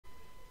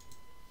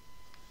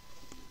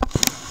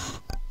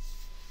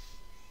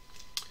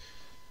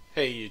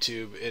Hey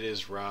YouTube, it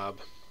is Rob.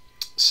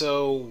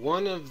 So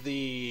one of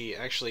the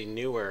actually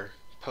newer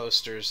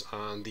posters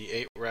on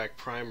the 8-rack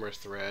primer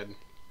thread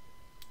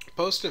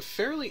posted a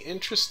fairly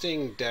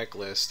interesting deck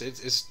list.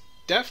 It's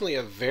definitely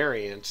a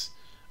variant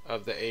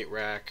of the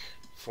 8-rack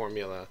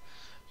formula,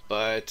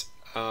 but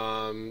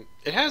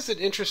it has an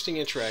interesting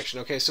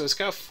interaction. Okay, so it's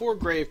got 4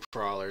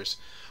 Gravecrawlers,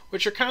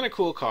 which are kind of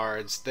cool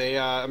cards.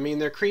 I mean,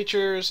 they're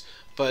creatures,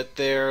 but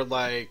they're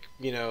like,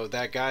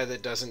 that guy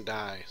that doesn't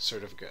die,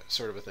 sort of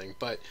a thing.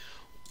 But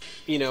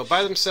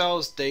by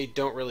themselves, they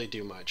don't really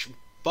do much.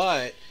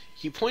 But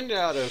he pointed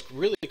out a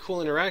really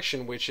cool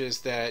interaction, which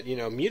is that,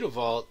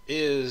 Mutavault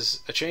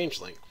is a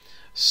changeling.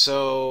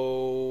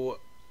 So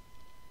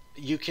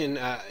you can,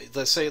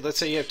 let's say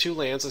you have 2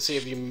 lands. Let's say you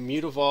have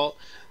Mutavault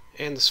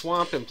and the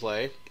Swamp in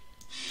play.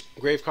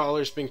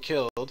 Gravecrawler's been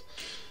killed.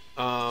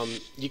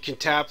 You can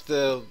tap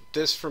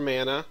this for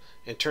mana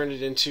and turn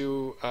it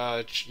into,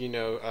 a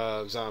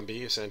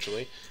zombie,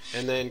 essentially,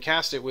 and then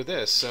cast it with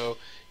this. So,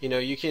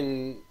 you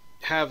can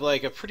have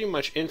like a pretty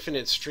much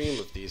infinite stream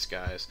of these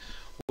guys,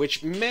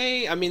 which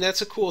I mean,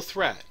 that's a cool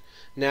threat.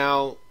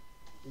 Now,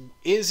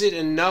 is it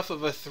enough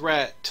of a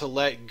threat to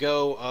let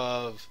go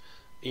of,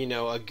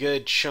 a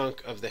good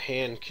chunk of the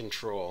hand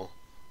control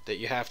that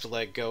you have to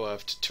let go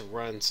of to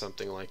run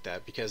something like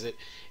that? Because it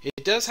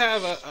does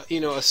have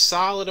a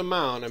solid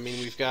amount. I mean,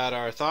 we've got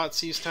our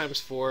Thoughtseize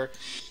times 4.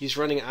 He's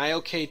running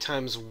IOK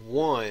times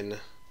 1,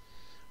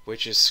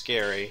 which is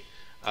scary.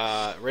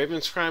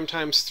 Raven's Crime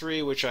times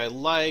 3, which I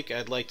like.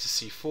 I'd like to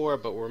see 4,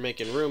 but we're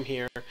making room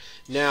here.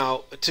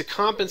 Now, to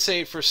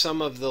compensate for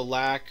some of the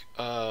lack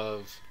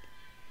of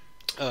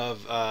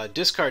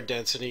discard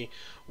density,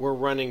 we're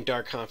running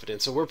Dark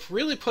Confident. So we're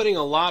really putting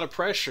a lot of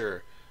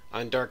pressure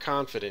on Dark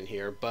Confident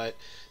here, but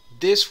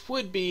this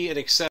would be an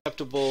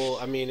acceptable...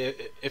 I mean,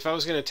 if I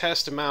was going to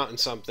test him out in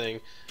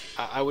something,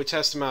 I would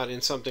test him out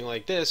in something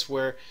like this,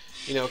 where,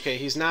 okay,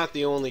 he's not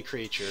the only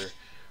creature.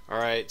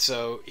 Alright,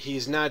 so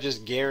he's not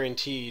just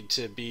guaranteed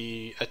to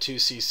be a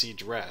 2cc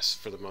dress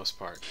for the most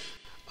part.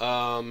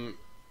 I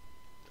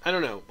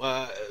don't know.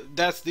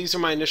 These are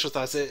my initial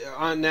thoughts.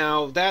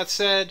 Now, that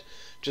said,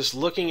 just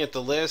looking at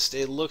the list,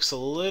 it looks a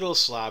little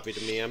sloppy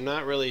to me. I'm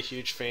not really a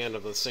huge fan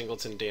of the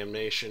Singleton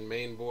Damnation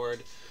main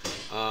board.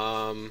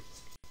 I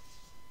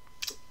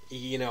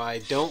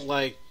don't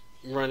like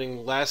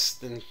running less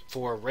than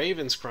 4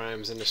 Raven's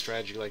Crimes in a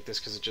strategy like this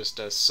because it just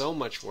does so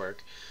much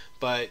work.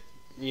 But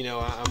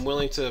I'm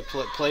willing to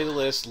play the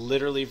list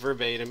literally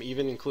verbatim,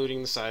 even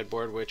including the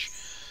sideboard, which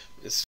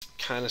is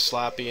kind of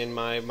sloppy in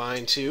my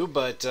mind too.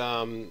 But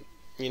I've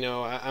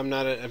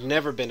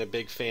never been a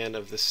big fan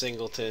of the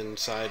Singleton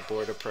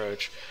sideboard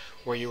approach,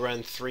 where you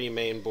run 3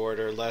 main board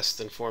or less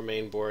than 4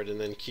 main board, and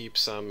then keep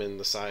some in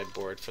the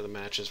sideboard for the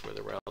matches where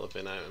they're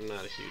relevant. I'm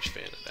not a huge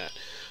fan of that.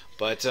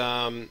 But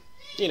the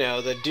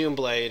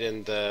Doomblade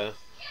and the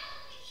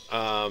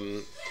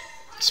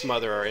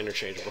Smother are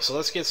interchangeable. So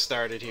let's get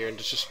started here and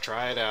just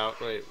try it out.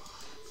 Wait,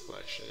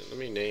 let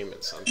me name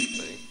it something.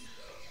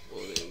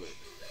 We'll name it.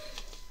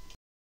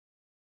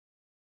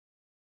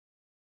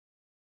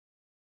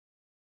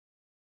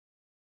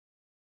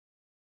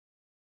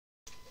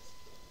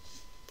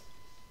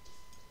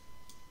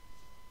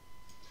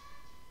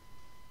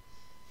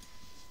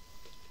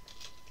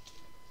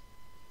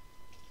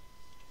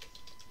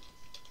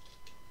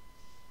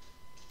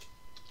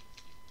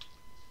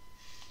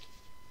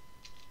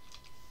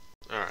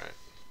 Alright.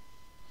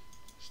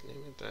 Just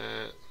name it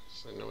that,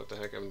 so I know what the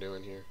heck I'm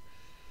doing here.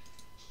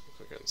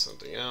 Click on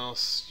something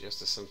else. You have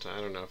to sometimes,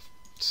 I don't know if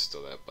it's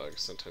still that bug,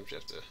 sometimes you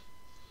have to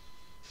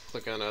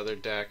click on other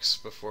decks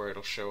before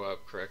it'll show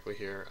up correctly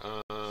here.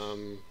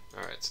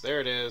 Alright, so there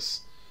it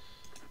is.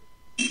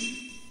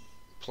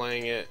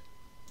 Playing it.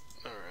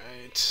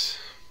 Alright.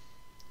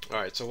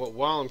 Alright, so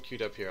while I'm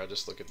queued up here, I'll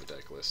just look at the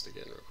deck list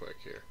again real quick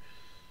here.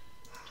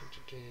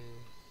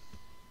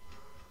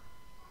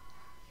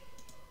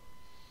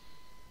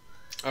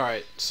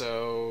 Alright,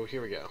 so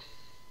here we go.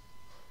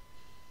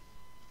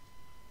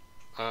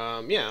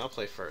 Yeah, I'll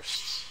play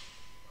first.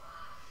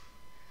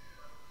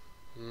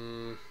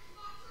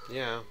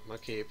 Yeah, I'll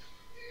keep.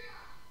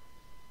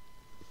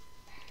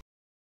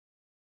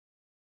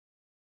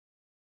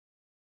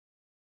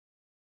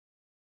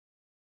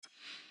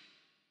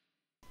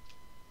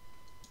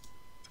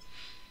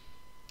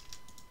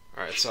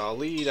 Alright, so I'll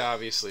lead,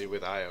 obviously,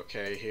 with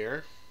IOK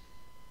here.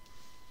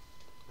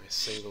 My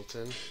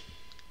Singleton.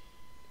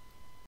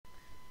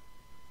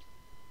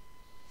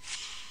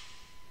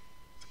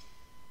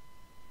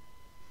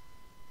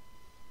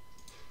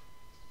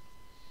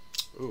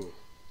 Ooh.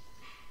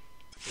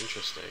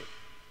 Interesting.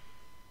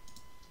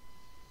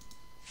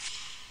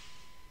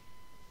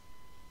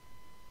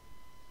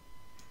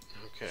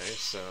 Okay,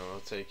 so I'll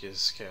take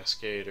his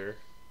Cascader.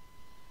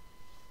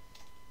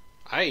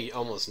 I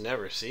almost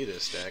never see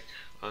this deck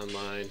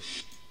online.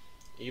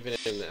 Even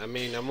in I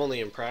mean, I'm only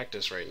in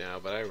practice right now,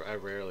 but I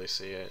rarely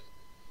see it,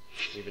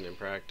 even in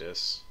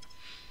practice.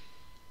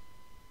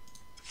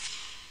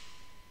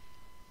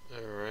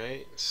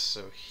 Alright,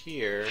 so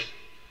here,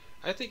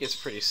 I think it's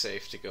pretty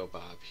safe to go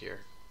Bob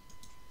here.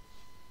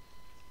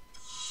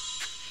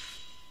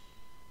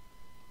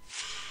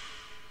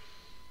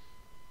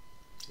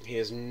 He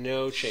has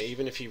no chance,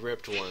 even if he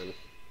ripped one,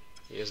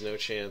 he has no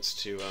chance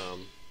to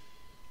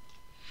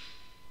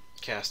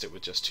cast it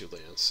with just 2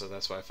 lands. So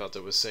that's why I felt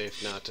it was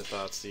safe not to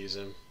Thoughtseize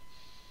him.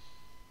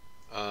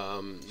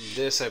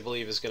 This, I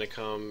believe, is going to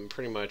come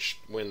pretty much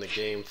win the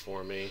game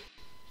for me,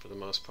 for the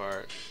most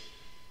part.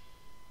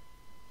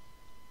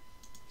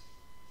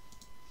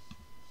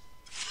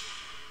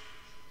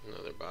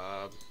 Another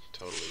Bob.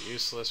 Totally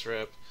useless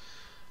rip.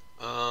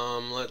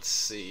 Let's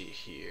see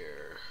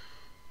here.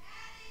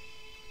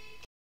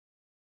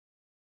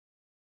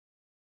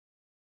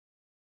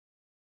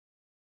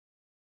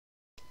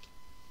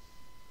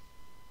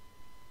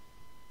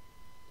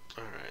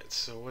 Alright,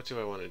 so what do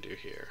I want to do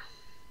here?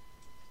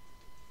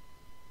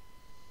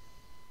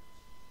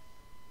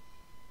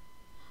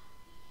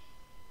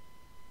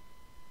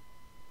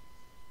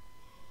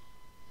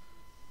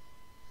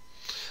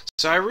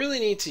 So I really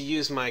need to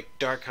use my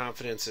Dark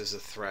Confidence as a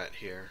threat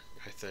here,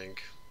 I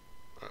think.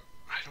 I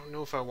don't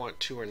know if I want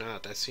to or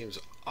not. That seems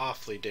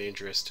awfully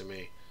dangerous to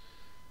me.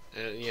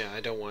 And yeah, I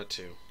don't want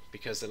to,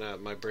 because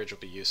then my bridge will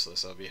be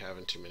useless. I'll be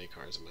having too many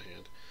cards in my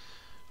hand.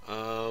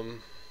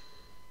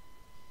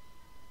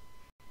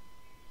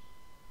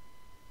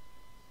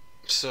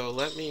 So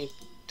let me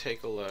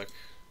take a look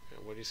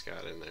at what he's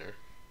got in there.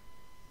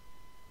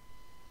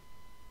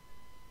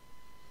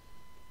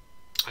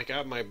 I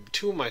got my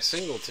 2 of my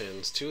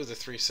singletons, 2 of the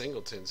 3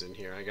 singletons in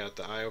here. I got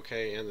the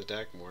IOK and the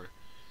Deckmore.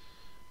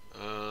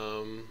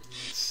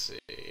 Let's see.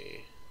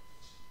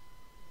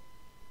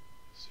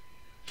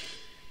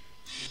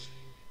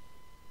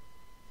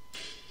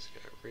 He's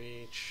got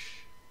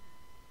reach.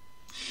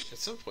 At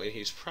some point,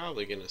 he's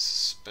probably going to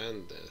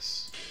suspend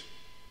this.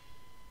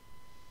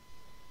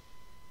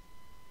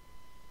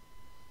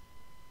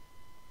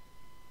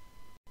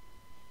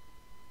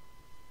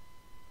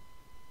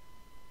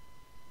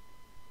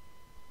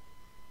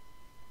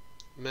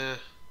 Meh.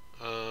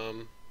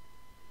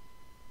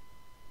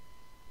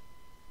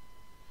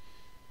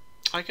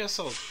 I guess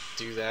I'll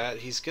do that.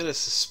 He's gonna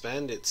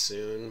suspend it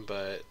soon,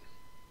 but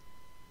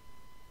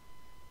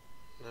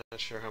not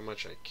sure how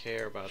much I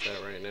care about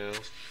that right now.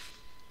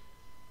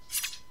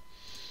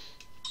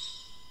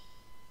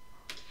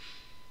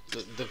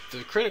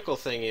 The critical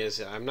thing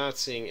is I'm not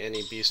seeing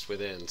any Beast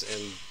Withins,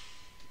 and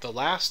the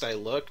last I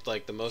looked,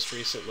 like the most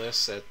recent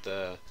lists at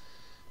the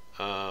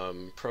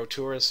Pro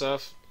Tour and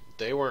stuff,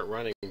 they weren't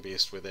running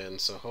Beast Within,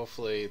 so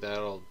hopefully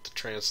that'll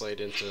translate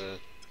into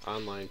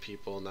online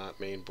people not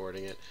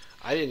mainboarding it.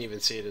 I didn't even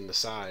see it in the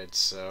sides,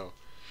 so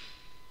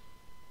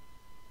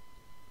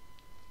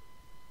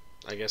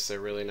I guess they're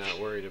really not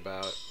worried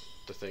about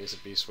the things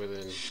that Beast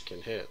Within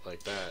can hit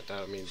like that.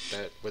 I mean,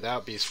 that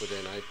without Beast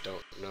Within, I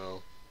don't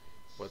know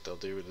what they'll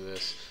do to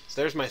this. So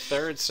there's my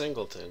 3rd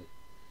singleton.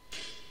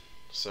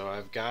 So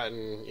I've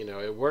gotten, you know,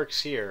 it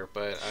works here,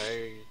 but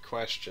I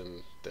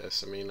question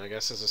this. I mean, I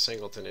guess as a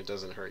singleton, it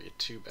doesn't hurt you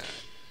too bad.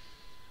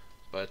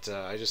 But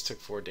I just took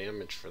 4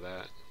 damage for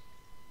that.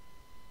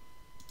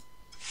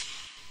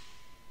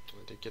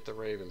 I did get the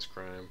Raven's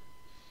Crime.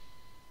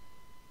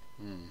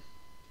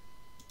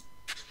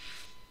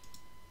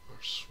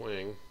 Or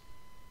swing.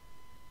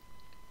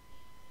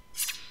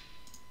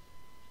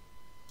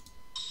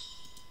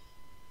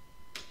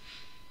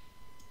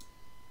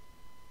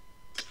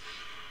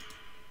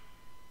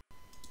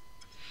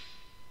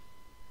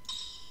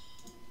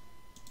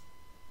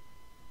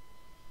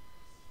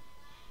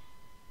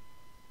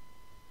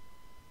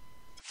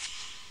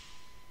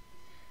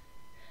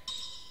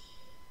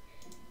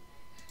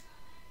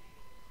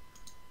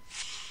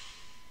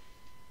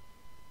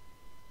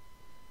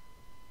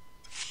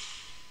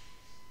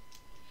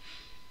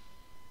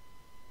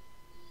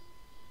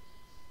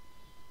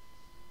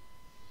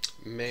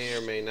 May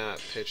or may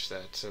not pitch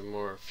that to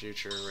more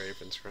future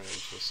Raven's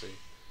Crimes. We'll see.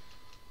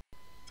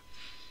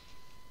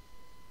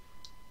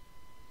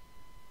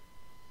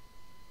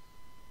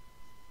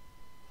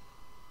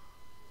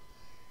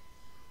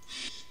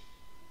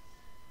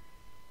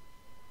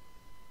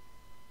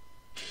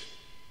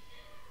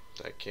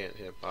 That can't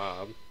hit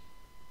Bob.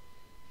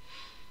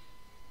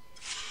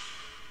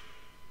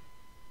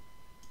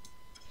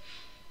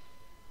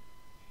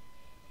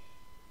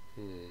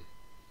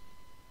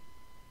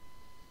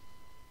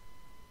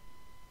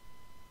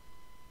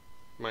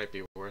 Might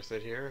be worth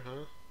it here,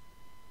 huh?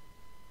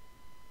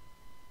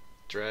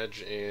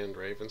 Dredge and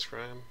Raven's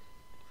Crime?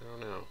 I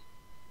don't know.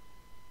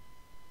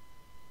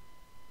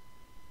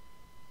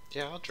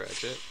 Yeah, I'll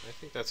dredge it. I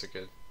think that's a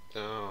good...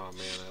 Oh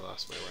man, I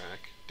lost my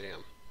rack.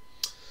 Damn.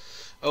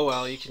 Oh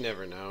well, you can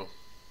never know.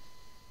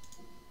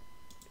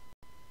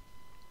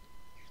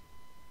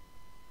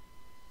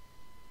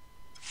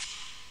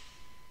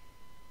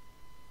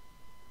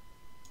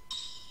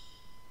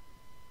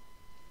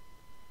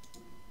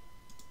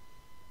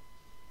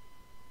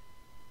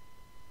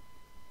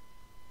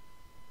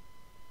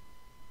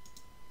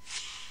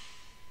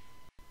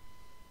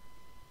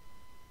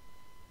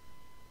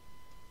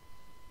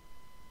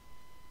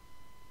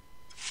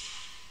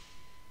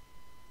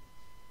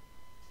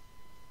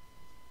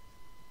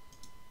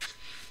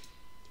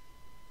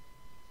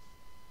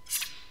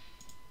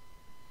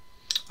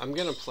 I'm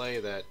gonna play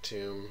that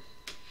tomb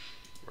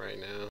right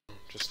now,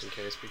 just in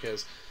case,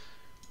 because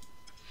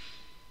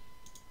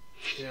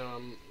you know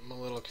I'm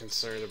a little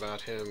concerned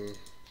about him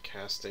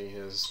casting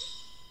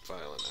his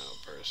violent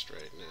outburst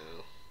right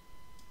now.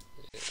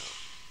 Yeah,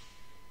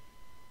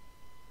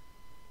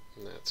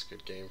 and that's a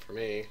good game for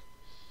me.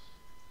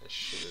 I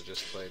should have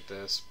just played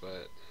this,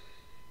 but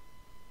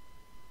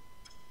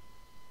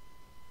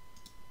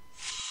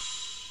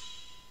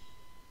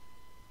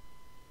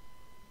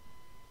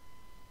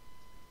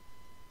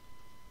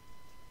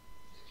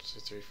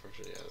C3, 4,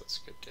 yeah,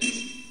 that's a good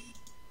game.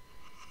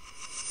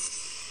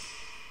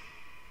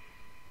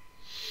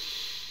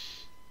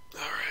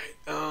 Alright,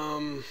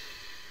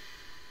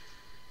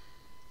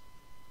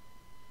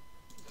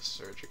 the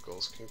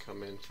surgicals can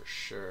come in for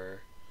sure.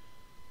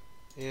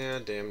 Yeah,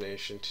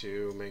 Damnation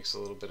 2 makes a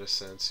little bit of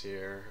sense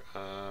here.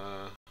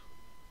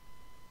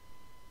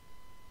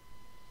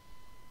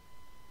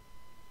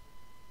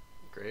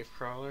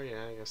 Gravecrawler,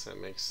 yeah, I guess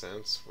that makes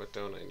sense. What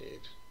don't I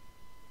need?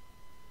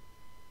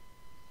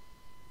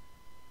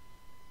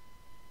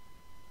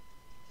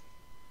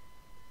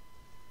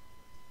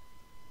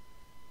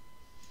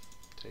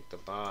 Take the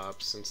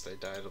Bob since they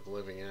died of the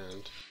living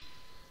end.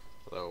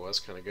 Although it was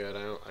kind of good.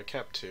 I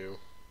kept 2.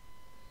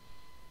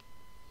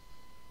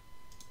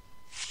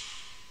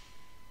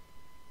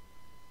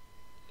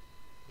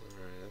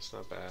 Alright, that's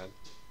not bad.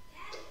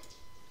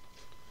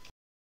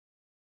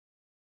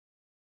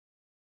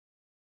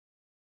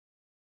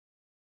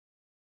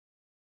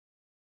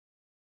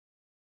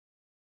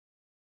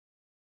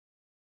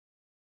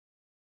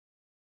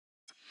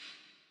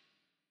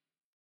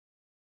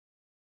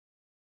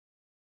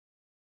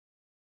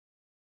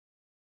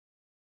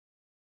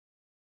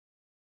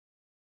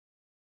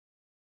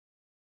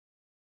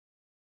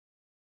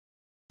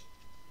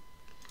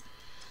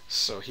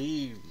 So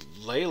he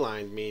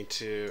leylined me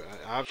to,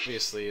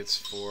 obviously it's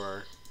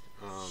for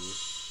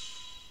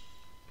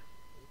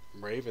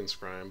Raven's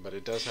Crime, but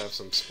it does have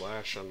some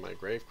splash on my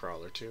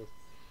Gravecrawler too.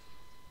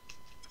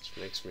 Which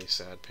makes me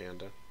sad,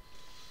 Panda.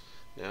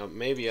 Now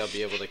maybe I'll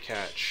be able to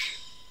catch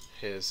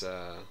his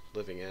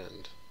living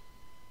end.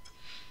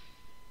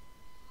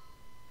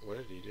 What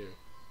did he do?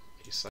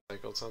 He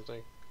cycled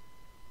something?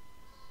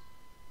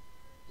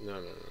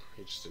 No,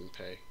 he just didn't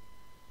pay.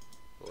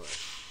 What?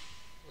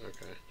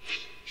 Okay.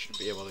 Should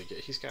be able to get,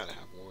 he's got to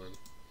have one.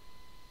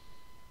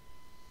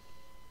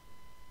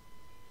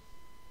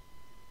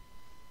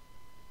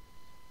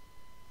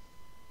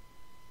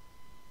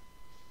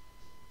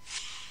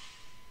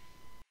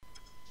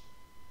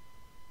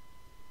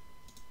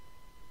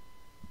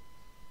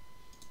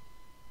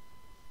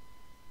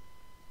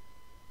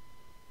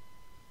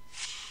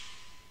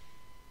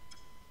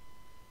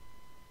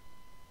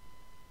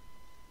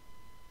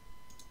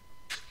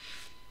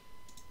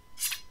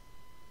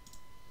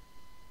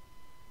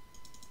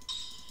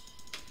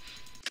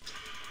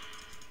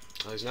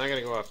 Well, he's not going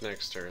to go off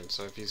next turn,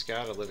 so if he's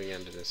got a living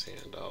end in his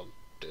hand, I'll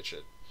ditch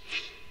it.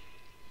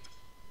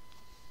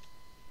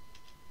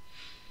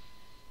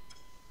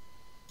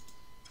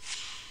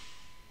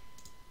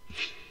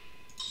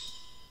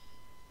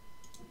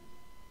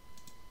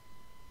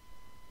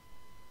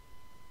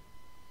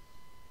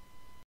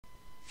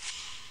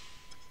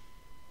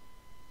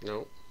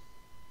 Nope.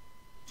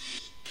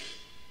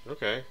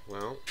 Okay,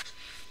 well,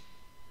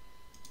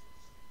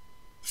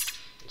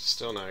 it's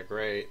still not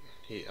great.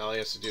 All he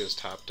has to do is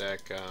top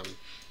deck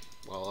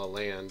while I'll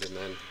land, and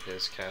then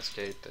his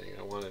cascade thing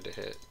I wanted to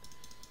hit.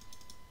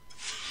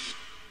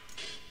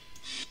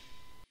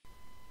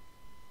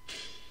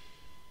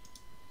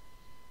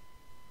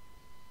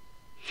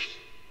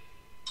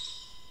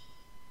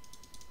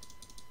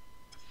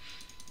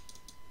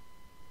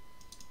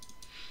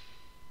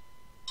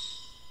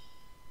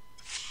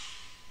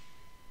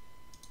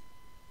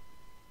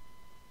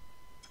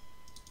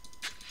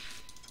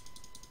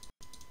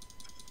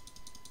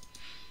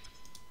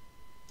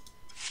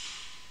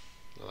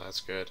 Well,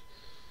 that's good.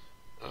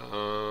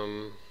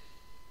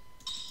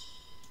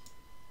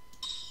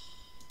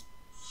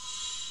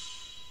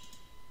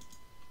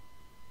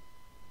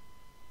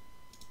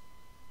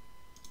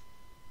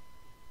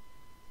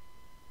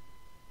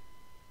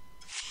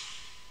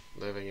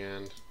 Living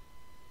end.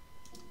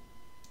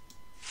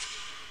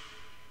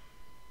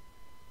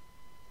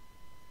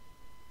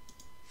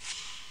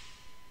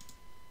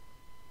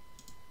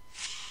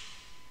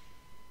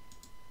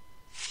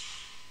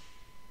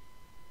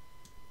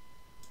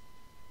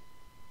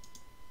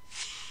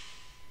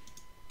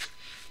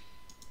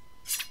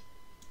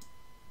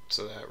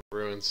 So that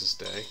ruins his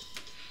day.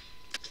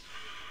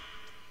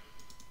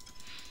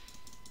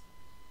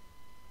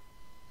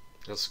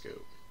 He'll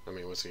scoop. I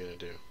mean, what's he gonna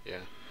do?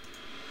 Yeah.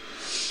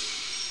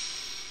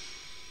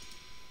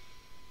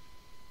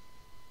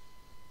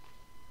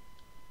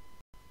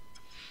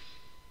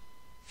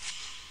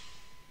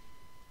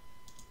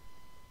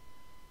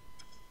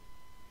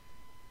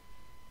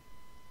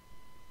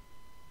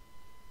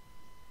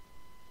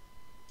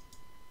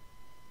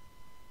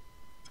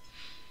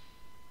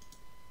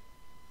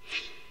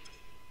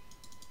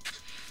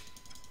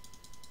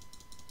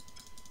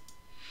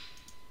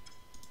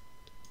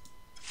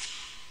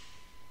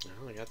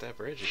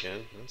 bridge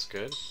again. That's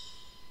good.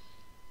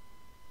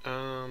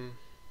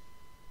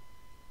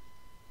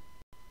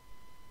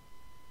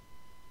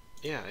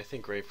 Yeah, I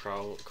think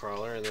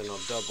Gravecrawler, and then I'll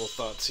double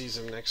Thoughtseize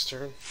him next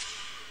turn.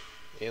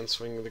 And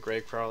swing the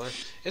Gravecrawler.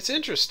 It's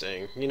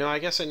interesting. You know, I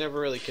guess I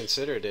never really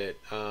considered it,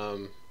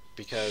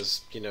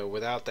 because, you know,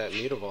 without that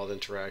Mutavault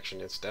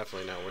interaction, it's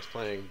definitely not worth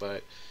playing.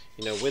 But,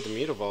 you know, with the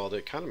Mutavault,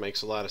 it kind of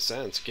makes a lot of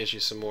sense. Gives you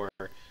some more,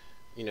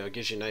 you know, it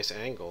gives you a nice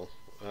angle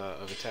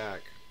of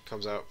attack.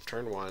 Comes out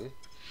turn 1.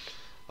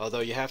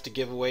 Although you have to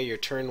give away your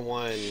turn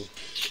 1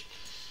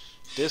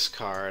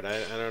 discard,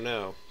 I don't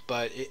know.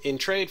 But in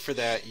trade for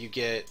that, you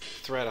get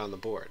threat on the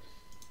board.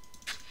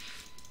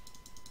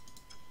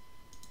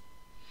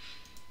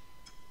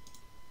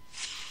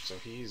 So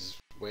he's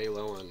way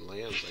low on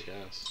lands, I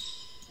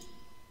guess.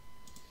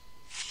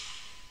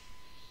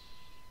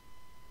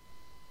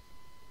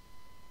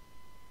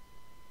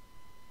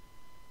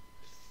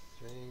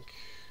 I think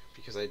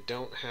because I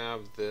don't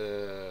have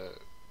the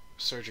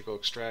surgical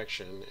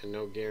extraction and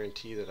no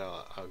guarantee that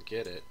I'll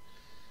get it,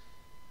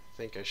 I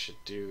think I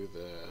should do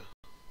the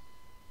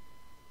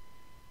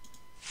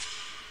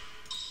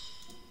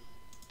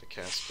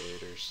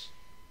Cascaders.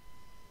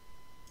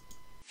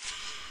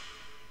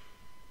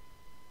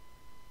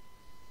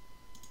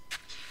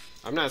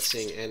 I'm not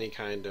seeing any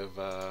kind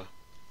of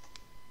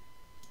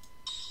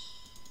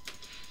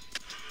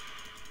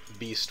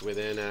Beast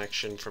Within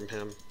action from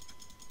him.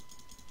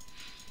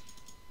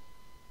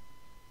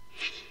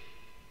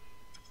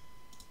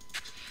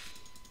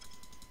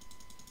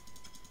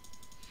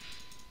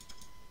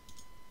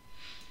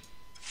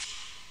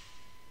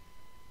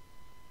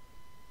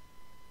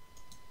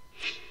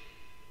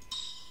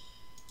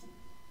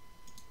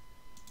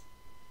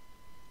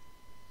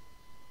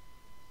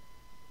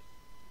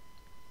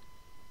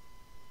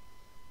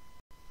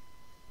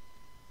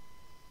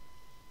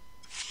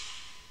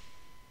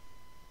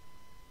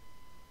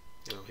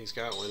 Oh, he's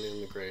got one in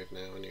the grave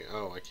now, and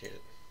oh, I can't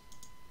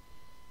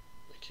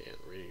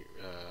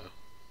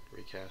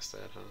recast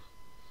that, huh?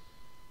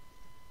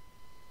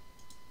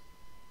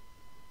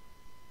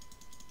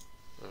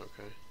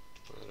 Okay,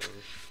 whatever.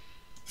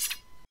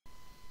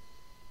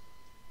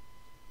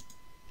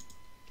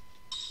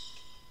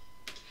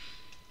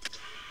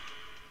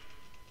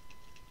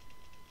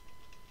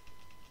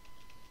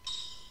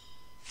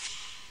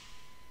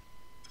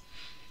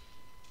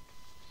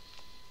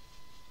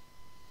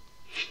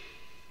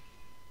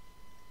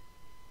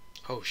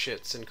 Oh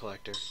shit, Sin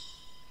Collector.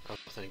 Oh,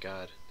 thank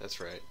God. That's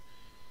right.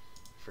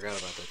 Forgot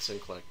about that Sin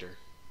Collector.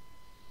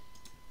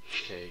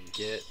 Okay,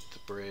 get the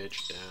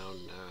bridge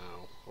down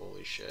now.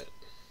 Holy shit.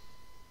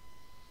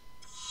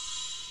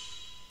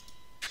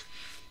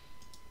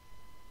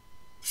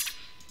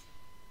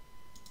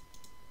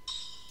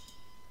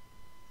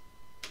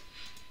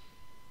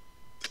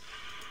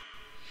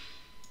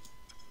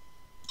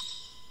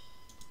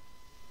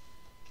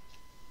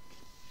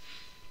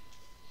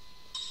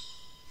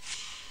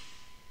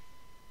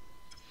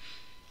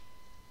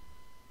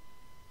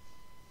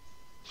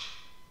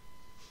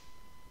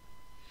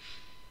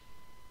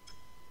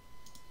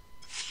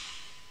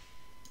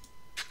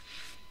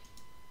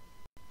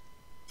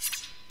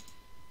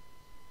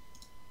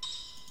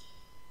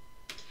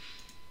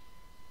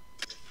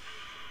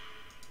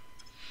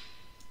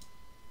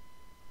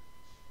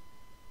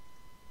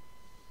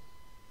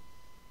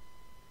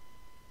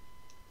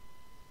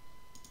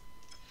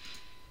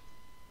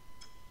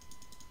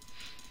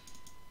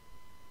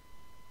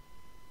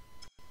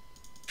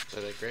 So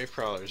that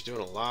Gravecrawler is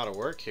doing a lot of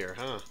work here,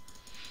 huh?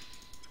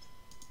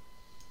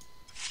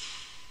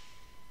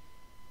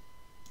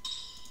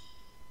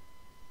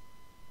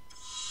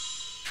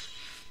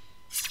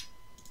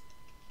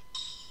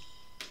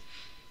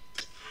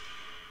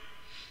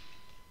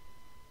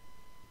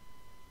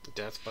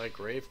 Death by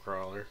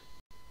Gravecrawler.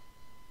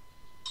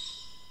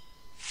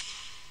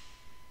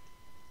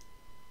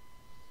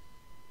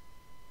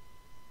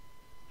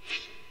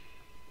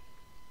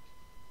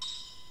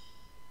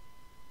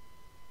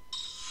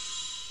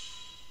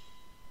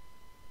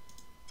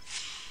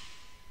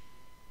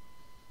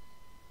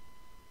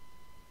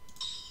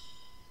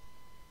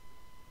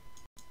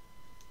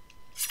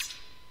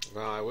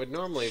 Well, I would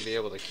normally be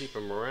able to keep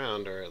him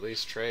around, or at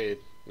least trade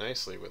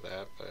nicely with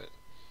that, but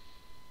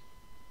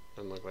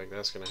doesn't look like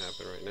that's going to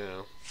happen right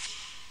now.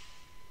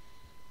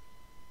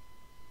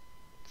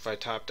 If I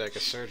top deck a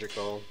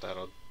Surgical,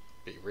 that'll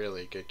be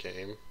really good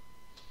game.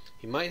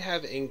 He might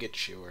have Ingot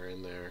Chewer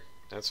in there.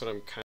 That's what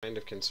I'm kind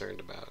of concerned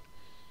about.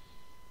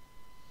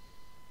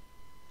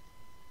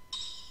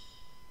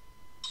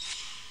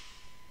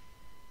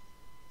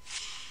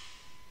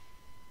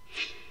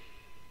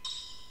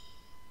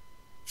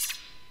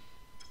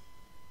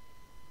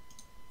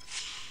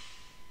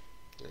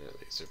 Yeah,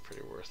 these are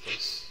pretty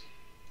worthless.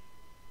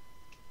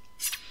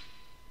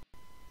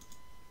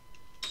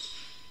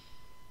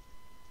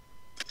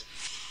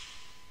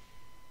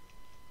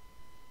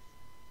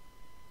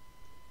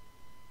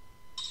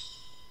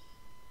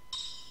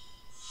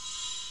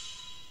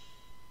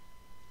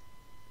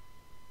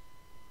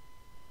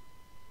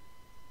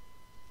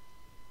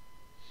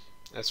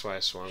 That's why I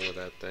swung with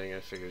that thing. I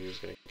figured he was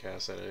going to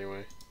cast that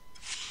anyway.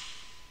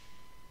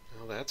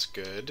 Well, that's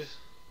good.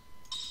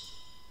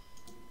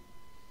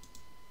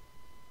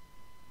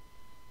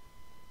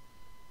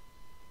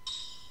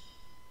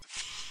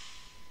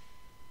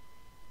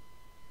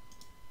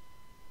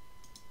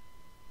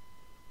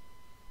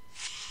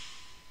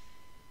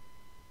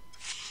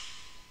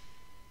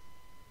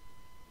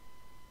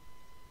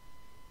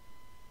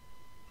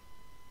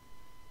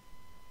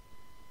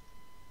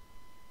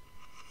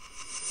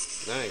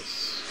 Nice.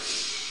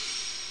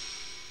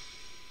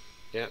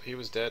 Yeah, he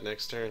was dead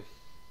next turn.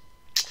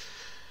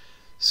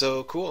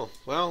 So cool.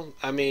 Well,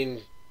 I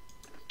mean,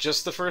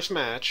 just the first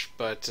match,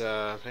 but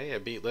hey, I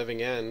beat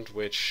Living End,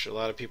 which a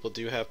lot of people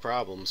do have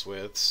problems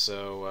with.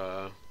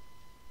 So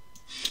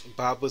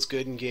Bob was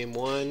good in game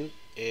one,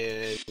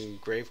 and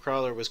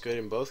Gravecrawler was good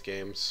in both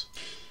games.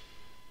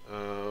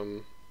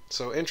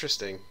 So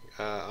interesting.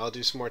 I'll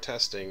do some more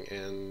testing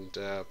and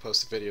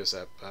post the videos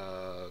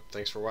up.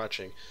 Thanks for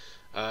watching.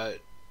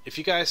 If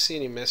you guys see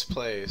any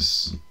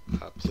misplays,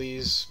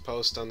 please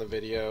post on the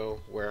video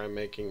where I'm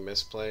making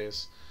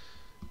misplays.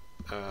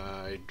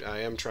 I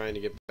am trying to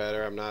get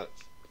better. I'm not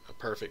a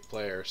perfect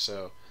player,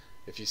 so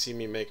if you see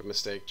me make a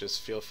mistake,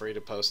 just feel free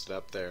to post it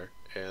up there.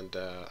 And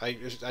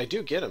I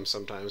do get them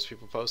sometimes.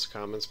 People post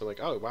comments, but like,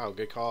 oh wow,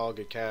 good call,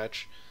 good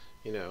catch.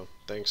 You know,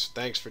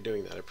 thanks for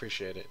doing that. I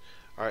appreciate it.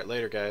 All right,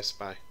 later guys.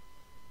 Bye.